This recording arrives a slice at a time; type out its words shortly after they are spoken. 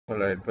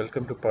Alright,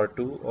 welcome to part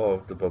 2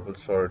 of the bubble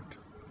sort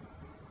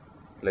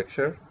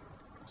lecture.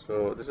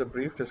 So this is a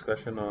brief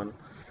discussion on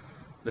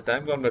the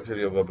time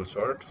complexity of bubble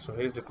sort. So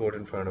here's the code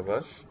in front of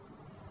us.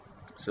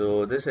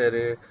 So this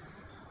array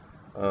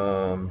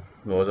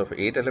was of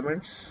 8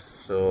 elements.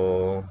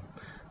 So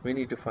we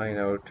need to find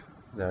out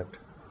that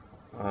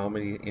how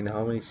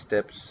many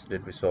steps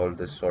did we solve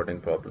this sorting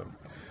problem.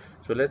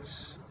 So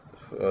let's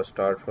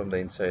start from the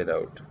inside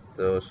out.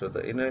 So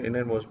the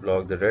innermost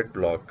block, the red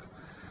block,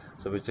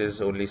 so which is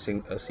only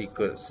a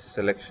sequence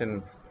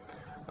selection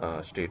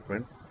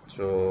statement.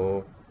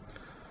 So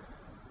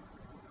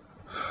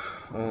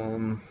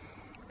um,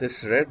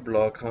 this red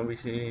block, how we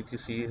need to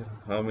see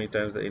how many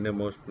times the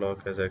innermost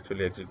block has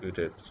actually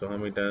executed. So how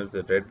many times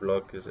the red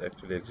block is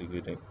actually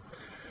executing.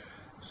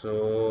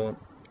 So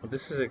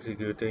this is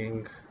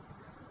executing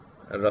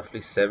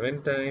roughly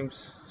 7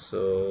 times.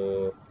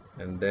 So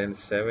and then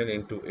 7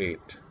 into 8.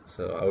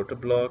 So outer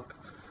block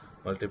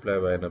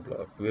multiplied by inner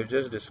block. We have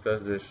just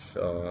discussed this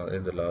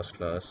in the last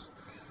class,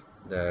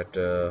 that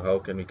how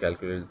can we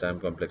calculate the time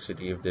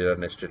complexity if there are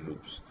nested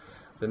loops.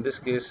 So in this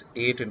case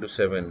 8 into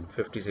 7,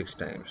 56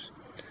 times.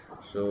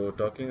 So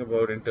talking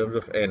about in terms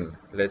of n,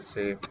 let's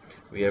say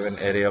we have an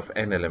array of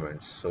n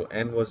elements. So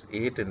n was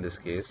 8 in this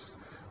case.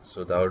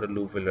 So the outer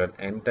loop will run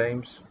n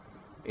times,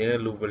 inner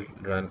loop will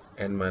run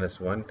n minus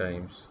 1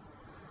 times.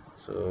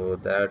 So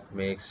that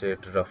makes it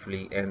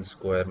roughly n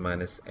square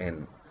minus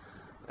n.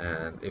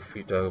 And if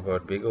we talk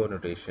about big O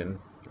notation,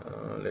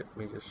 let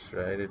me just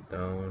write it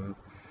down.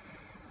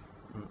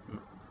 Mm, mm,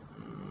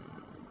 mm.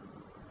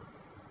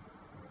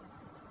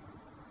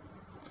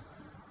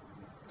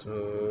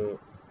 So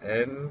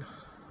n,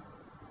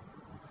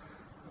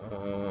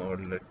 or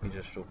let me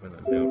just open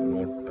a new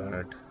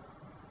notepad.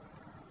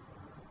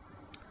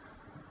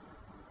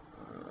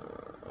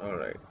 All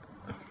right.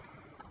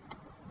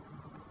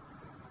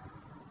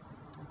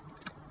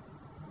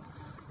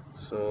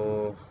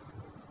 So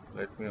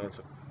let me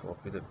also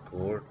copy the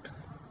code.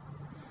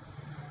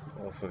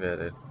 Oh, forget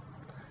it.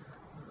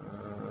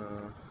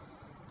 Uh,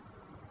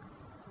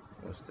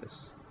 what's this?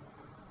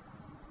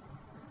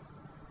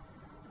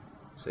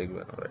 Sigma.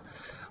 All right.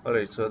 All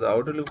right. So the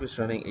outer loop is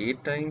running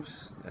 8 times,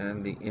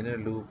 and the inner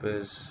loop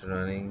is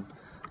running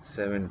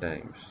 7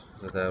 times.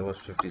 So that was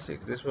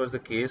 56. This was the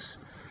case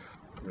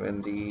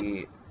when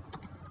the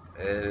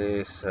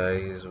array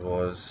size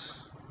was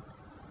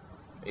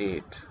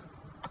 8.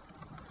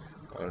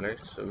 Alright,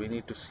 so we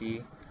need to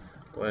see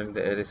when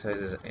the array size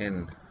is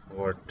n,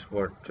 what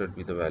should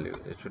be the value.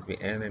 It should be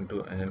n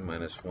into n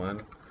minus 1.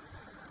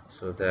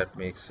 So that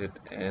makes it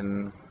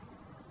n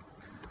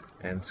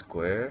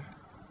square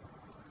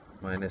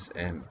minus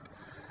n.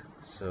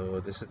 So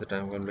this is the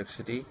time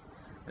complexity,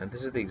 and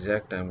this is the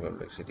exact time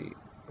complexity.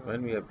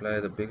 When we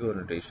apply the big O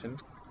notation,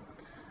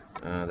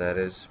 that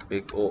is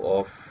big O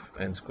of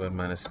n square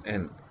minus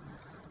n.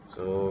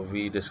 So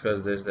we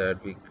discussed this,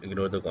 that we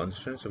ignore the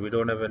constants. So we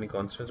don't have any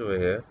constants over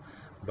here.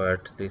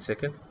 But the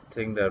second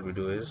thing that we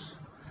do is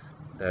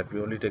that we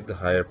only take the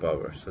higher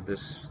power. So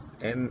this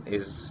n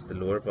is the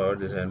lower power,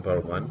 this is n power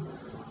 1.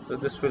 So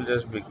this will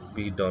just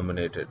be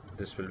dominated.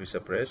 This will be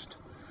suppressed.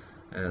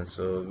 And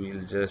so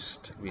we'll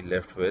just be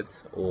left with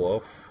O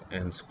of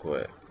n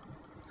square.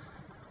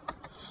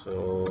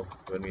 So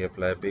when we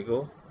apply big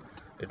O,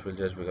 it will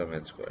just become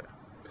n square.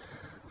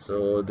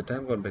 So the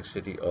time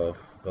complexity of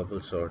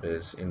bubble sort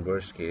is, in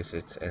worst case,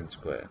 it's n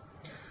square.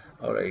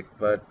 Alright,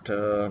 but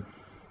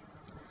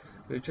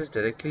we just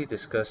directly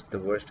discussed the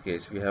worst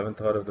case. We haven't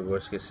thought of the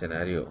worst case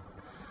scenario.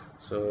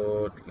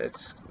 So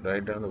let's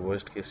write down the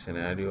worst case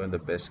scenario and the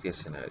best case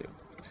scenario.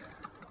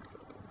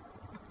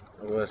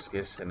 Worst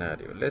case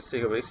scenario. Let's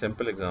take a very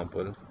simple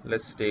example.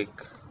 Let's take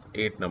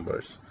 8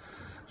 numbers.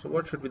 So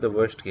what should be the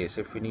worst case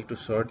if we need to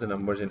sort the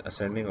numbers in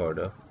ascending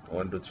order?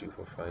 1, 2, 3,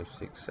 4, 5,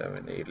 6,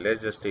 7, 8.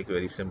 Let's just take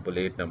very simple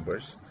 8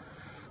 numbers.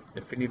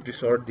 If we need to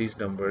sort these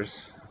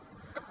numbers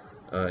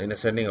in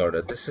ascending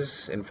order, this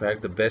is in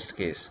fact the best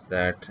case,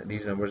 that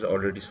these numbers are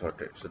already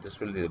sorted. So this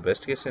will be the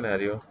best case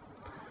scenario,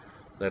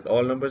 that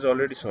all numbers are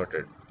already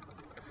sorted.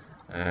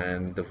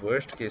 And the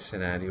worst case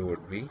scenario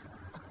would be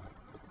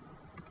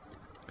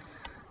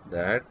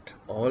that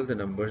all the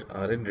numbers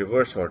are in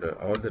reverse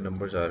order. All the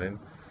numbers are in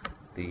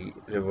the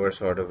reverse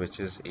order, which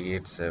is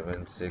 8,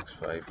 7, 6,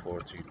 5,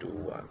 4, 3, 2,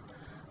 1.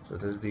 So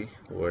this is the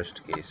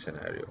worst case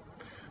scenario.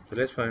 So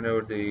let's find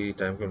out the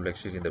time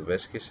complexity in the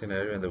best case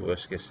scenario and the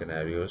worst case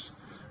scenarios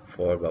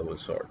for bubble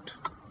sort.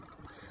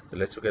 So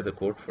let's look at the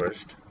code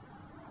first.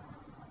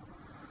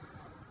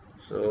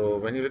 So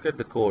when you look at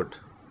the code,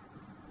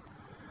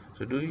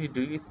 so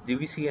do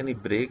we see any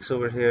breaks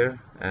over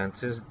here? And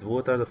since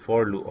both are the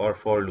for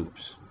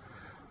loops,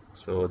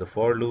 so the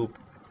for loop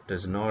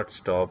does not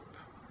stop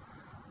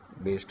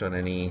based on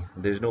any,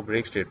 there's no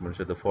break statement,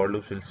 so the for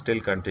loops will still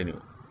continue.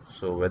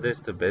 So whether it's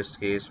the best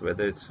case,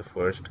 whether it's the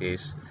first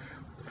case,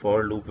 the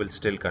for loop will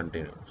still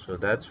continue. So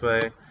that's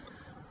why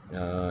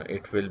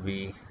it will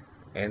be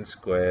n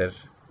square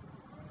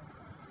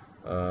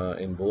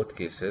in both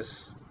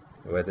cases,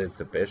 whether it's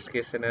the best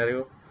case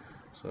scenario.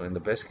 So in the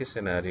best case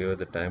scenario,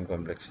 the time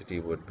complexity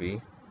would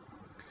be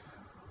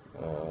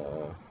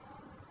uh,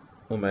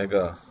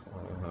 omega.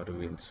 How do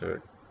we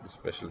insert the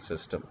special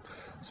system,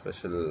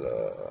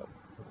 special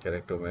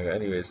character omega?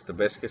 Anyways, the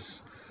best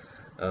case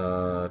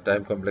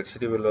time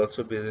complexity will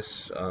also be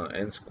this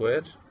n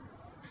square,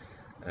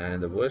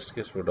 and the worst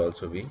case would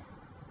also be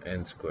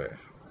n square.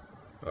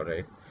 All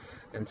right,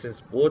 and since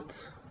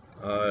both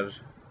are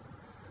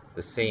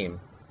the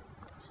same,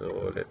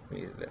 so let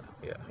me,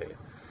 yeah, here.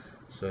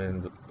 So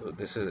in the,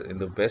 this is in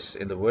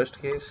the worst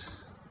case,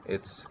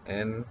 it's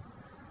n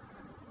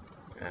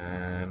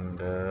and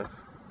uh,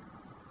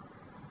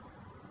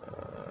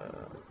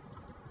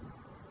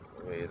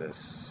 wait this,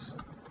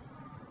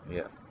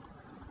 yeah,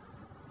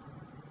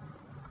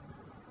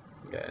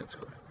 yeah, n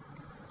square,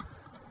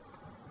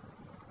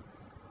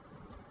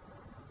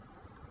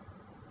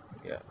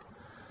 yeah.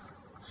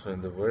 So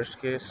in the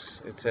worst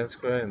case, it's n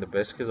square. In the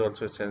best case,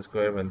 also it's n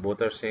square. When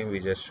both are same, we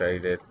just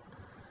write it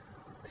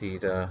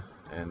theta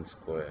n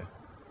square.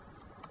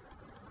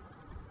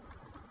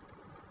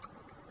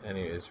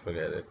 Anyways,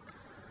 forget it.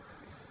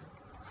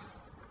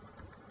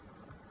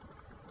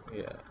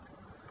 Yeah,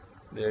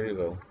 there you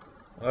go.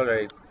 All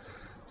right.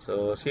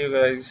 So see you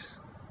guys.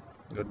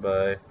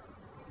 Goodbye.